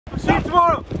See you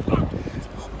tomorrow.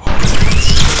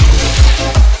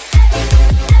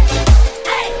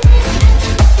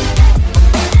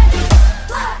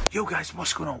 Yo guys,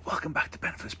 what's going on? Welcome back to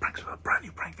Ben Phillips Pranks with a brand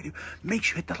new prank video. Make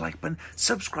sure you hit that like button,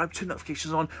 subscribe, turn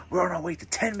notifications on. We're on our way to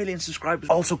 10 million subscribers.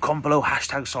 Also comment below,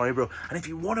 #sorrybro. And if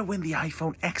you want to win the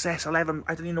iPhone XS11,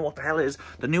 I don't even know what the hell it is,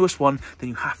 the newest one, then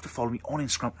you have to follow me on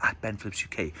Instagram at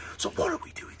BenPhillipsUK. So what are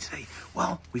we doing today?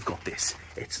 Well, we've got this.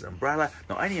 It's an umbrella,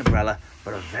 not any umbrella,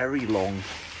 but a very long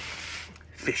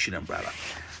fishing umbrella.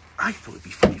 I thought it'd be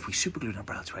funny if we superglued an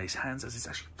umbrella to his hands, as it's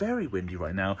actually very windy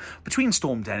right now. Between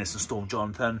Storm Dennis and Storm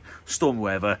Jonathan, Storm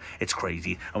whoever, it's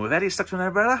crazy. And with Elliot stuck to an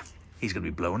umbrella, he's going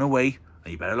to be blown away.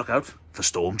 And you better look out for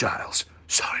Storm Giles.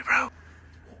 Sorry, bro.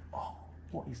 Oh,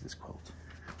 what is this quilt?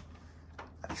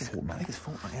 I think it's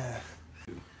Fortnite, yeah.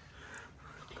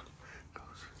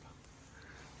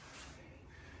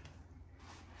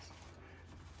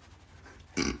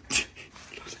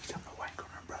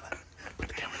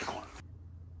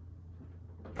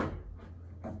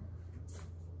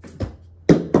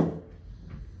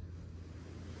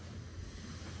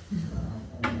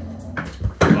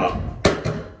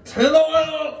 Turn the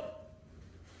oil off!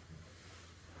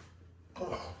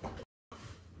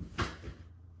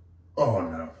 Oh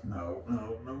no, not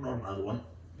another one.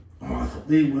 Oh, I thought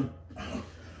they were. I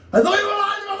thought you were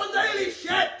lying about the daily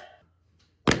shit!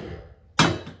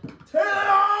 Turn it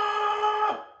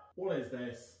off! What is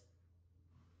this?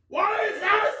 What is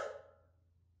this?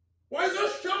 Why is there a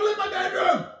shovel in my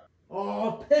bedroom?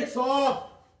 Oh, piss off!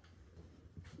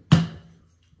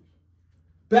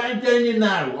 Bang down you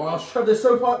now, or I'll shove this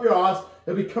soap up your ass,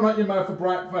 it'll be coming out your mouth for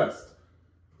breakfast.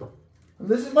 And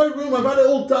this is my room, I've had it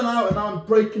all done out and now I'm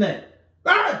breaking it.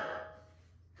 Bang!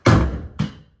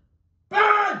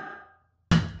 Bang!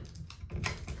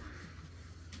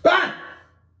 Bang!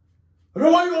 I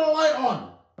don't want you all light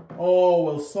on. Oh,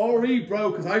 well sorry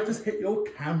bro, because I've just hit your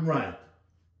camera.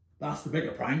 That's the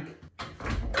bigger prank.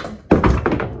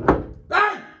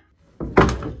 Bang!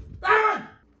 Bang!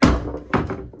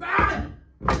 Bang!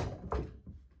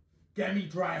 Get me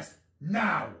dressed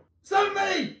now!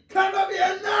 Somebody come up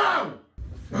here now!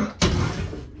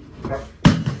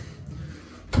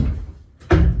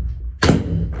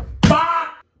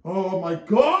 Oh my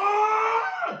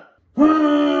god!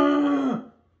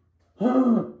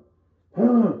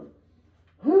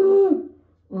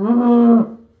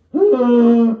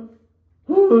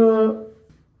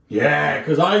 Yeah,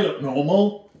 because I look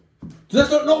normal. Does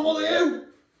this look normal to you?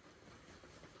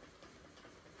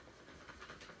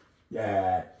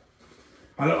 Yeah.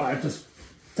 I look like I've just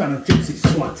done a gypsy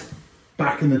slut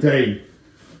back in the day.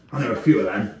 I know a few of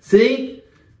them. See?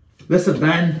 Listen,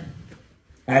 Ben.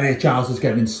 Elliot Giles is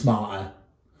getting smarter.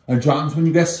 And what happens when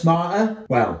you get smarter?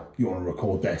 Well, you want to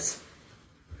record this.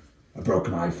 A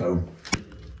broken iPhone.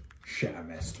 Shit, I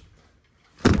missed.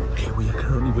 Okay, we are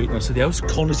currently waiting outside the house.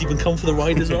 Connor's even come for the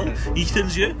ride as well.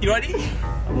 Ethan's here. You ready?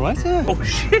 I'm alright, sir. Oh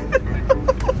shit!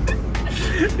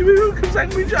 Who comes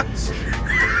Angry Jazz?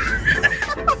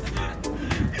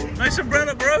 Nice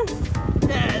umbrella, bro.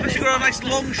 Yeah. You've got a nice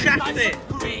long shaft there.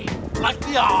 Green, like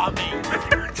the army.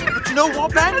 But you know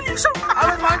what, Ben? I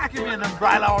would like to give you an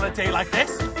umbrella on a day like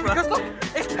this. Because look,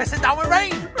 it's pissing down with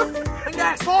rain. And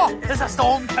guess what? There's a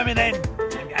storm coming in.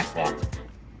 And guess what?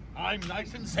 I'm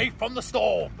nice and safe from the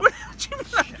storm. What do you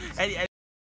mean?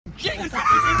 Jesus!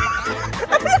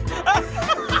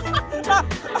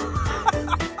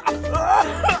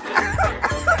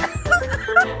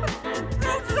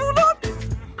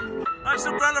 Nice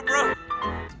umbrella, bro.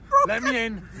 Let me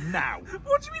in now.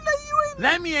 What do you mean let you in?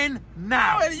 Let me in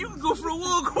now. Oh, you can go for a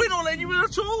walk. We're not letting you in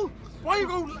at all. Why you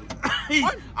go?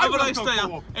 I will go for a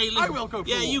walk. Hey, I will go for a walk.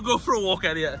 Yeah, you go for a walk,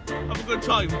 Elliot. Have a good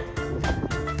time.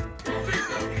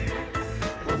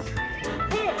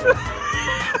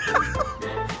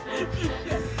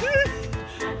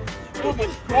 Oh my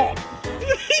god.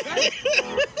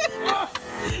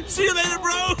 See you later,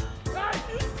 bro.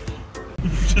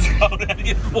 Just found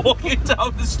Elliot walking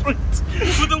down the street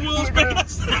with the world's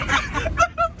biggest.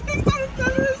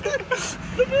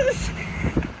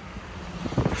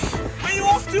 Where are you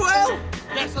off to, El?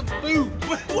 Get some food.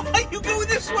 Why are you going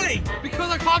this way?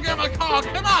 Because I can't get in my car,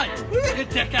 can I? You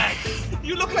dickhead.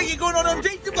 You look like you're going on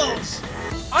undateables.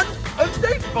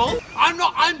 Undateable? I'm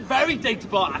not. I'm very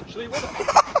dateable, actually. What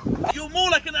You're more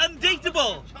like an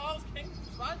undateable. Charles King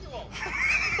Spaniel.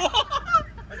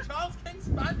 A Charles King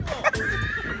Spaniel.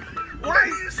 Why are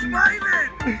you smiling?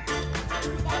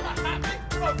 I'm a happy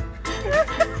folk.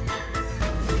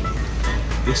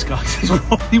 This, guys, is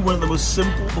probably one of the most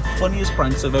simple but funniest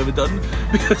pranks I've ever done,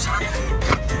 because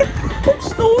I'm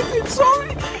snorting,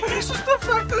 sorry. It's just the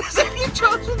fact that there's any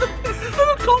chance of a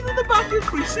con in the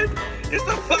increasing. It's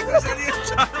the fucking Elliot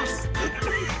Giles.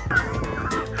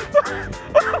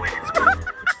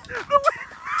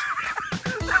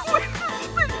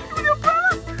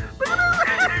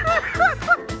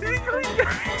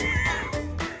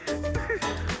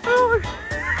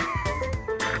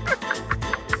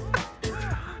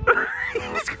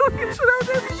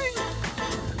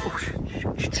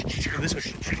 This way.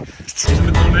 He's in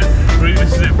the corner. Right,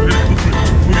 this is it. We're gonna go for it.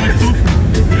 We're gonna go for it.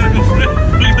 We're gonna go for it.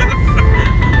 We're gonna go for it.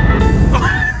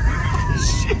 Oh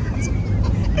shit!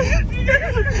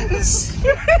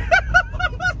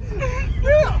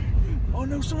 Oh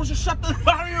no! Someone just shut the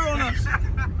barrier on us.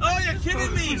 Oh, you're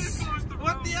kidding me!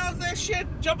 What the hell's that shit?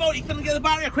 Jump out! You couldn't get the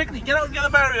barrier quickly. Get out and get the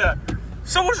barrier.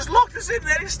 Someone just locked us in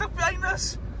there. He's stuck behind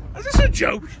us. Is this a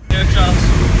joke? Yeah, Charles.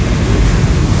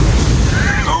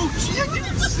 Oh gee, I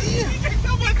didn't see it!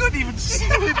 Oh my god, I didn't even see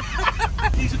it!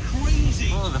 These are crazy!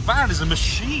 Oh, the van is a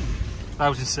machine! That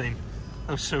was insane.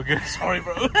 That was so good. Sorry,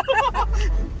 bro.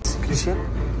 Can you see him?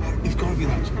 He's gotta be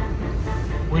that.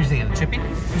 What are you thinking? The chippy?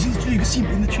 He's in the chippy. You can see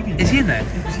him in the chippy. Is he in there?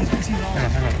 Yeah, he's in there.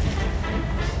 Hang on.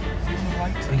 He's on the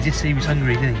right. Oh, he did say he was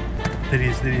hungry, didn't he? There he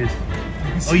is, there he is.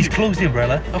 Oh, he's closed the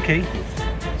umbrella. Okay.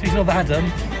 So he's not that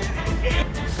done.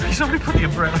 He's already put the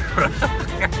umbrella up.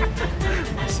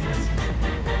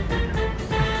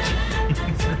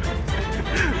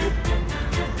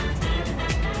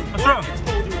 What's wrong?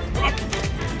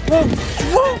 Whoa!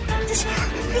 Whoa!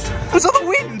 What's on the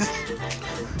wind?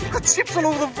 You've got chips all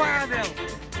over the van now.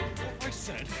 I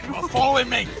said, you are following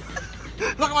me.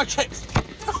 Look at my chips.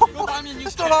 Go buy me a new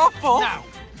chips. It's not our fault. Now.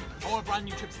 I want brand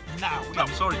new chips now. No,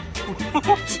 I'm sorry.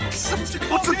 What's the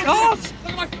cars?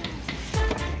 Look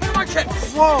at my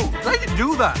chips. Whoa! I didn't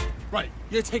do that. Right,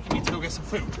 you're taking me to go get some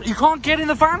food. You can't get in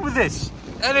the van with this.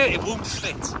 Elliot, it won't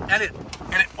fit. Elliot,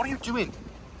 what are you doing?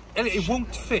 Elliot, it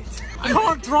won't fit. I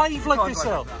can't drive like this,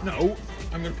 El. No,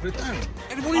 I'm going to put it down.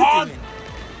 Elliot, what are you doing?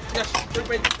 Yes,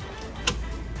 wait.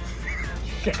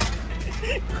 Shit.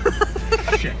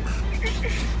 Shit.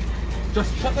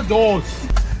 Just shut the doors.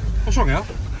 What's wrong, El?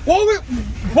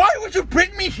 Why would you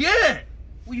bring me here?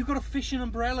 Well, you've got a fishing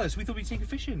umbrella, so we thought we'd take you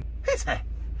fishing. Is it?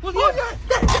 Well, yeah.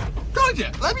 God,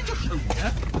 yeah. Let me just show you,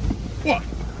 yeah? What?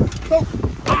 Oh.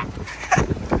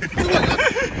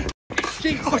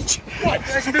 Jesus. What?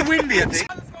 It's a bit windy, I think.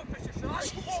 Let's go fishing, shall I?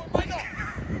 Why not?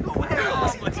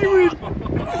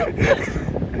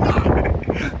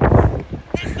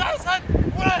 It's nice, son.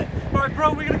 What? Alright,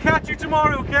 bro, we're going to catch you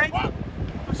tomorrow, okay? What?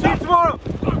 We'll see you tomorrow.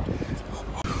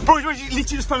 Bro, you literally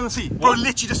just fell in the sea. What? Bro,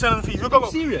 literally just fell in the sea. Go.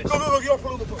 Serious? Go, you're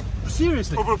off the boat.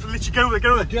 Seriously? Bro, literally get over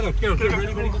there. Get him.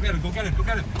 Ready, go get him.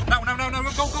 No, go.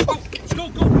 Let's go.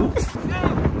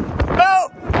 No!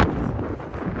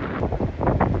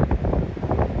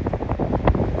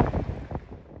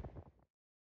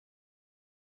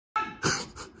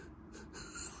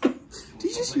 Did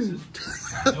you just hear it?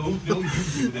 No, you do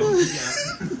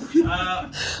that.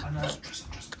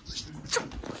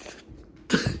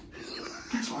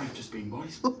 Guess what I've just been,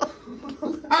 boys?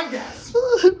 I guess.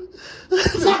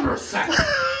 Somerset!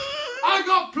 I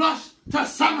got flushed to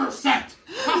Somerset!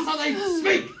 That's how they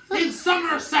speak in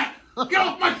Somerset! Get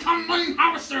off my combine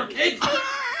harvester, kid! You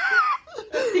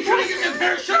couldn't give me a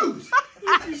pair of shoes!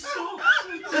 My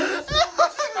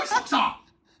socks are!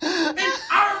 In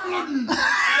Ireland!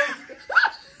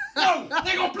 No!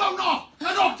 They got blown off!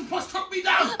 An octopus took me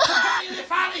down! Put me in the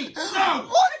fanny! No!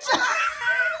 What?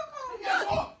 Guess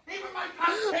what? Even my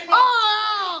pants came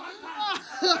off!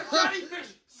 The jellyfish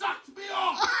sucked me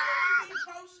off! Put your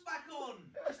trousers back on!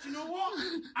 Because you know what?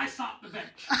 I slapped the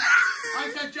bitch.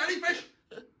 I said, jellyfish,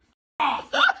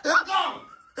 off! No!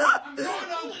 I'm going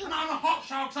home and I'm a hot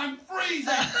shower because I'm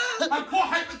freezing!